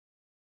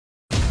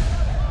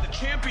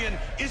champion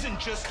isn't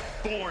just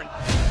born.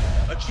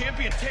 A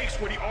champion takes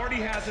what he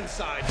already has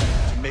inside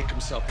to make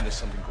himself into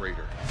something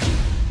greater.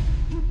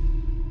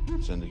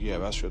 زندگی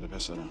عوض شده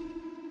پسرم.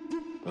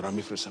 دارم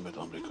میفرستمت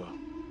آمریکا.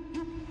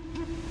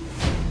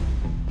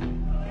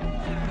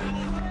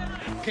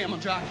 Camel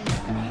jockey.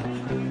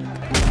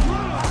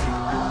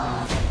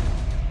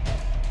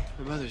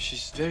 My mother,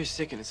 she's very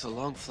sick and it's a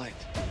long flight.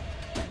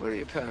 Where are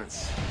your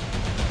parents?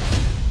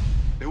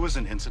 There was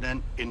an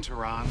incident in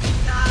Tehran.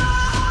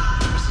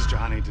 Mrs.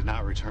 Johnny did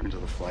not return to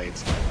the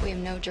flights. We have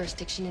no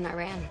jurisdiction in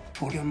Iran.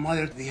 For your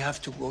mother, we have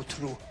to go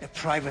through a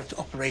private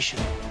operation.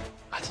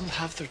 I don't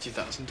have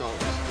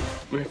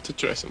 $30,000. We have to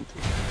try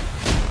something.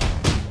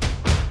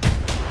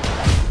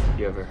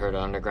 You ever heard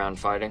of underground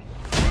fighting?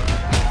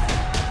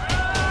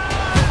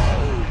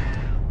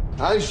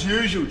 As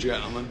usual,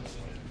 gentlemen,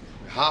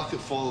 we have to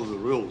follow the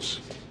rules,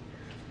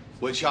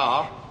 which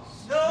are...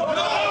 No!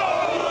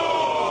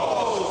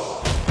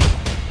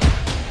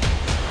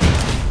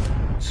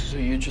 So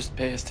you just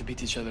pay us to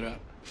beat each other up?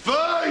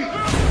 Fight!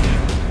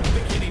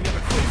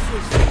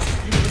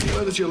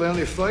 Where did you learn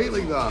to fight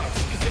like that?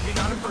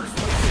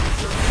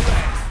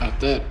 Out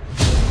there.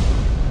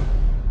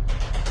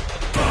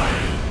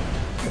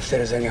 If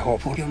there is any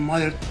hope for your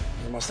mother,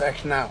 you must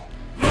act now.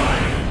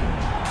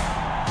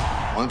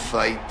 One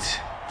fight,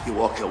 you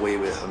walk away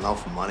with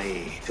enough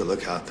money to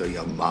look after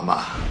your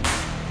mama.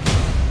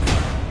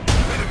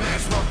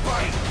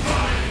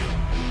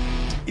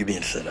 You're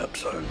being set up,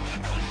 son.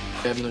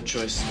 I have no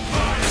choice.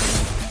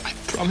 I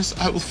promise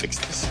I will fix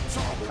this.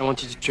 I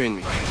want you to train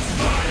me.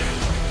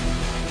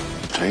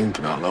 Time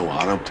to allow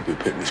Arab to be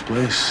put in his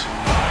place.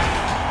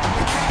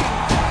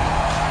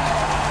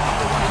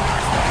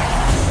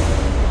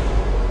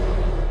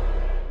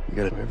 You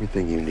got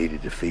everything you need to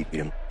defeat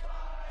him.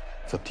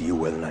 It's up to you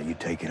whether or not you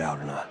take it out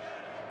or not.